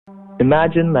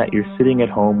Imagine that you're sitting at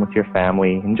home with your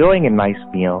family, enjoying a nice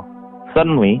meal.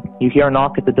 Suddenly, you hear a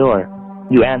knock at the door.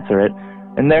 You answer it,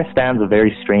 and there stands a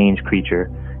very strange creature.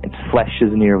 Its flesh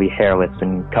is nearly hairless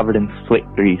and covered in slick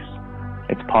grease.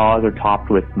 Its paws are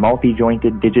topped with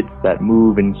multi-jointed digits that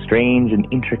move in strange and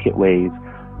intricate ways,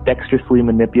 dexterously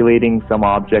manipulating some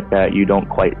object that you don't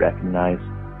quite recognize.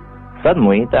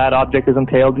 Suddenly, that object is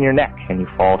impaled in your neck, and you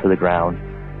fall to the ground.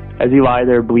 As you lie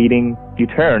there bleeding, you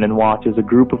turn and watch as a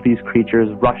group of these creatures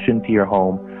rush into your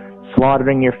home,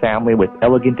 slaughtering your family with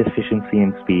elegant efficiency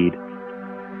and speed.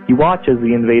 You watch as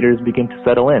the invaders begin to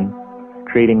settle in,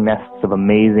 creating nests of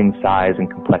amazing size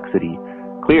and complexity.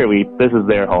 Clearly, this is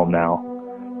their home now.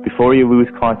 Before you lose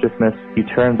consciousness, you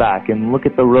turn back and look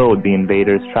at the road the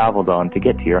invaders traveled on to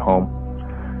get to your home.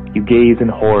 You gaze in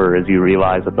horror as you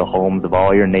realize that the homes of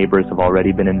all your neighbors have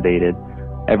already been invaded.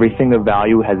 Everything of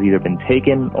value has either been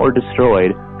taken or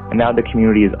destroyed, and now the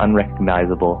community is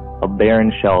unrecognizable, a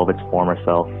barren shell of its former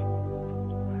self.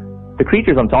 The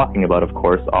creatures I'm talking about, of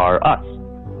course, are us.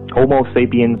 Homo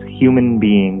sapiens, human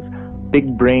beings,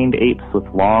 big-brained apes with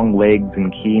long legs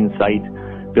and keen sight,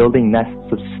 building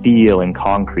nests of steel and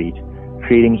concrete,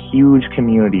 creating huge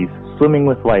communities, swimming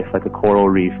with life like a coral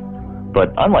reef.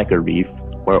 But unlike a reef,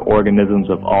 where organisms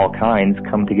of all kinds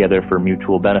come together for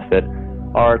mutual benefit,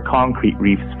 our concrete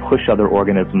reefs push other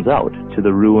organisms out to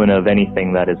the ruin of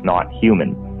anything that is not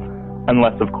human.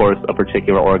 Unless, of course, a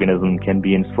particular organism can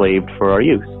be enslaved for our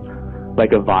use.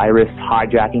 Like a virus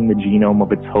hijacking the genome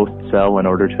of its host cell in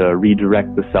order to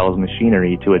redirect the cell's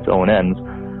machinery to its own ends,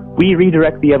 we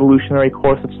redirect the evolutionary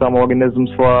course of some organisms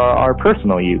for our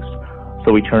personal use.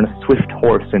 So we turn a swift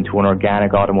horse into an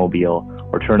organic automobile,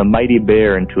 or turn a mighty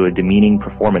bear into a demeaning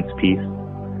performance piece.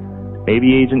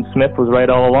 Maybe Agent Smith was right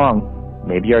all along.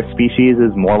 Maybe our species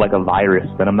is more like a virus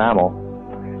than a mammal.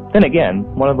 Then again,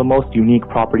 one of the most unique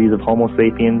properties of Homo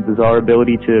sapiens is our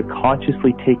ability to consciously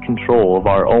take control of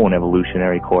our own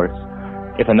evolutionary course.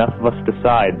 If enough of us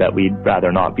decide that we'd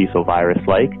rather not be so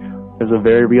virus-like, there's a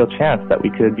very real chance that we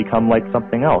could become like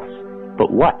something else. But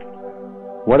what?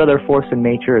 What other force in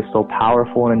nature is so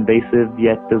powerful and invasive,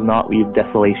 yet does not leave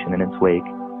desolation in its wake?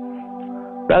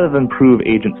 Rather than prove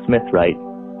Agent Smith right,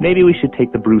 maybe we should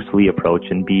take the Bruce Lee approach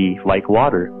and be like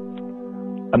water.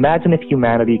 Imagine if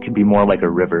humanity could be more like a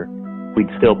river. We'd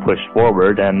still push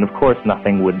forward, and of course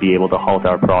nothing would be able to halt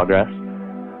our progress.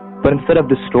 But instead of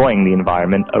destroying the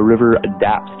environment, a river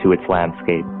adapts to its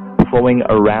landscape, flowing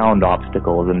around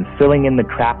obstacles and filling in the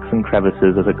cracks and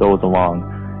crevices as it goes along,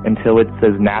 until it's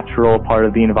as natural a part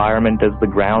of the environment as the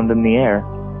ground and the air.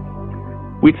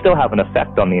 We'd still have an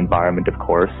effect on the environment, of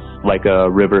course, like a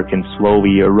river can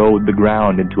slowly erode the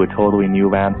ground into a totally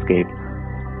new landscape.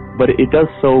 But it does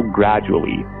so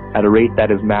gradually, at a rate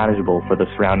that is manageable for the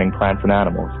surrounding plants and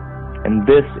animals. And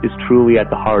this is truly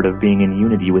at the heart of being in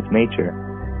unity with nature.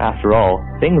 After all,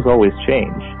 things always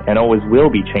change, and always will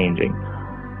be changing.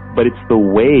 But it's the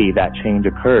way that change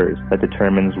occurs that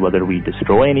determines whether we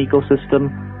destroy an ecosystem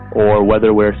or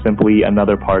whether we're simply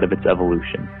another part of its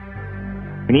evolution.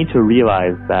 We need to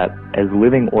realize that as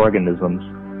living organisms,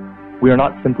 we are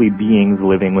not simply beings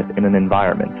living within an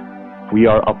environment. We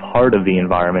are a part of the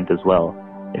environment as well.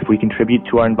 If we contribute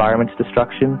to our environment's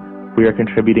destruction, we are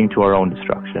contributing to our own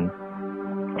destruction.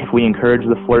 If we encourage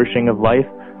the flourishing of life,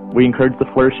 we encourage the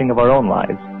flourishing of our own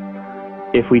lives.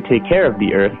 If we take care of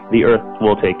the earth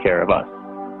will take care of us.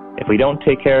 If we don't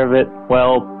take care of it,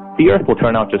 well, the earth will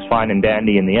turn out just fine and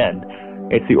dandy in the end.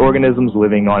 It's the organisms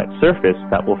living on its surface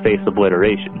that will face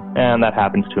obliteration, and that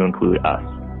happens to include us.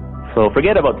 So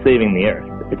forget about saving the earth.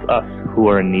 It's us who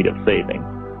are in need of saving.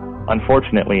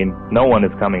 Unfortunately, no one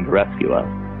is coming to rescue us.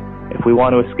 If we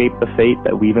want to escape the fate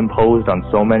that we've imposed on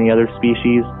so many other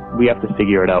species, we have to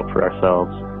figure it out for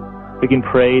ourselves. We can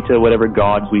pray to whatever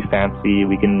gods we fancy,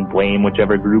 we can blame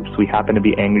whichever groups we happen to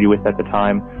be angry with at the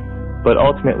time, but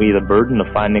ultimately the burden of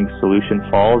finding a solution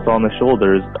falls on the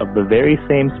shoulders of the very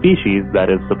same species that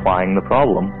is supplying the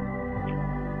problem.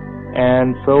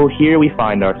 And so here we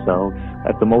find ourselves,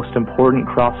 at the most important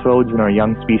crossroads in our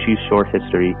young species' short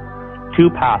history.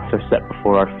 Two paths are set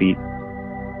before our feet.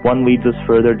 One leads us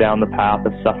further down the path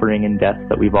of suffering and death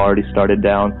that we've already started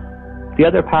down. The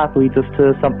other path leads us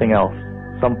to something else,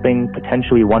 something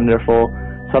potentially wonderful,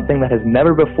 something that has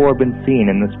never before been seen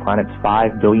in this planet's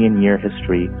 5 billion year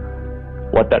history.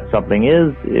 What that something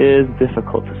is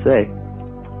difficult to say.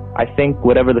 I think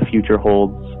whatever the future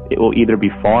holds, it will either be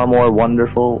far more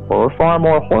wonderful or far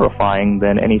more horrifying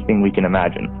than anything we can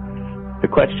imagine. The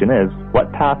question is,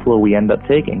 what path will we end up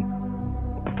taking?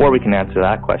 Before we can answer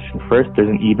that question, first there's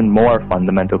an even more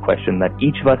fundamental question that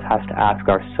each of us has to ask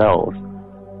ourselves.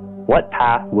 What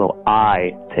path will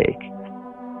I take?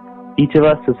 Each of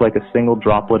us is like a single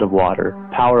droplet of water,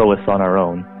 powerless on our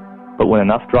own. But when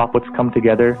enough droplets come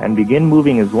together and begin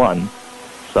moving as one,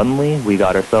 suddenly we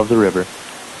got ourselves a river.